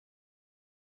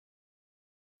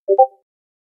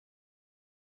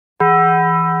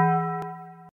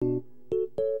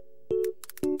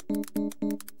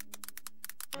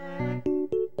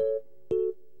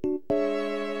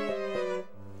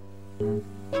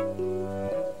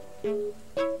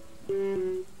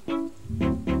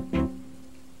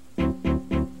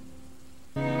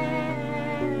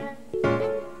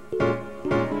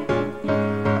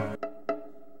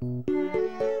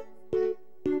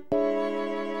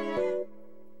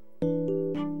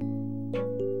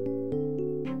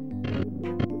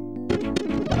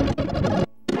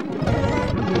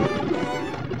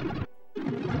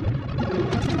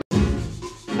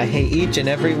I hate each and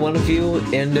every one of you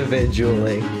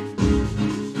individually.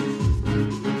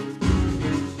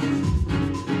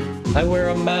 I wear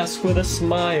a mask with a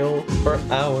smile for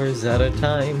hours at a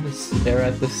time, stare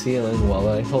at the ceiling while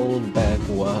I hold back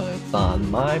what's on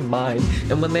my mind.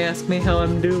 And when they ask me how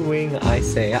I'm doing, I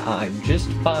say I'm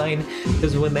just fine.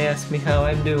 Cause when they ask me how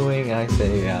I'm doing, I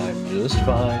say I'm just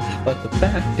fine. But the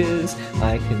fact is,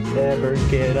 I can never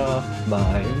get off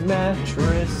my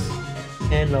mattress.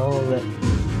 And all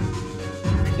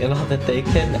that they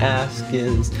can ask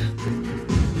is,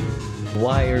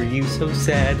 why are you so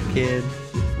sad, kid?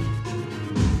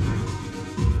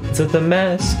 So the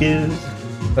mask is,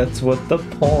 that's what the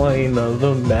point of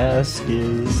the mask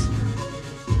is.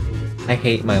 I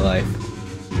hate my life.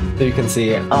 So you can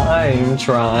see I'm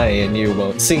trying, you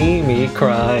won't see me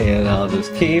crying, I'll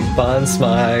just keep on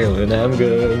smiling, I'm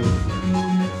good.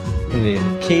 And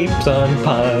it keeps on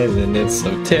piling, it's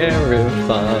so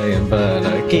terrifying, but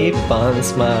I keep on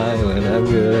smiling, I'm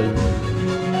good.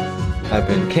 I've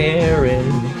been caring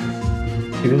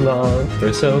too long,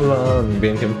 for so long,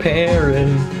 been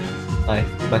comparing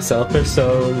myself for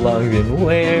so long, been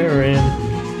wearing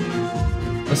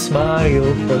a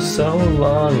smile for so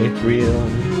long, it's real.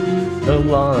 So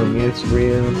long it's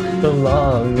real, so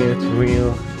long it's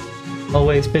real.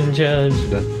 Always been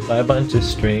judged by a bunch of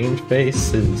strange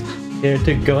faces. Scared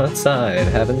to go outside,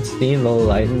 haven't seen the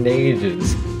light in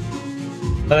ages.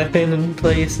 But I've been in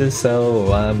places,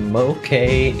 so I'm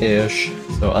okay-ish.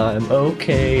 So I'm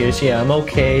okay-ish, yeah, I'm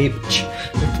okay-ish.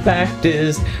 The fact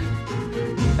is,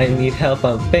 I need help,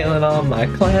 I'm failing all my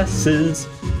classes.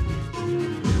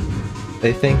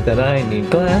 They think that I need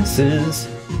glasses.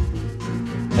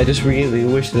 I just really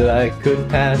wish that I could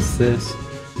pass this.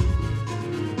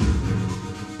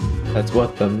 That's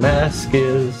what the mask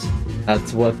is.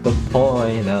 That's what the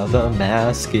point of the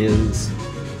mask is.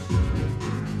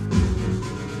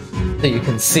 So you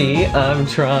can see I'm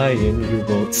trying, you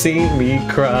won't see me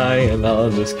crying,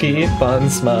 I'll just keep on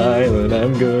smiling,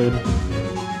 I'm good.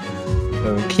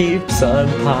 It keeps on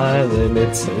piling,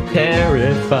 it's so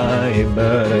terrifying,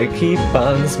 but I keep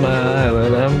on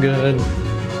smiling, I'm good.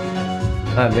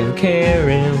 I've been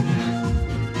caring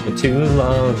for too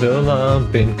long, so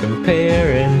long, been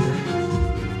comparing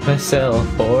myself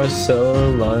for so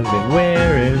long, been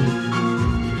wearing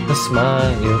a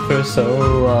smile for so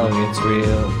long, it's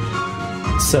real.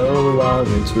 So long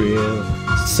it's real,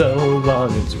 so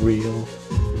long it's real.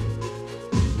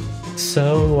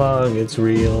 So long it's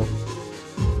real.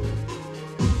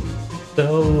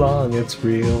 So long it's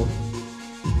real.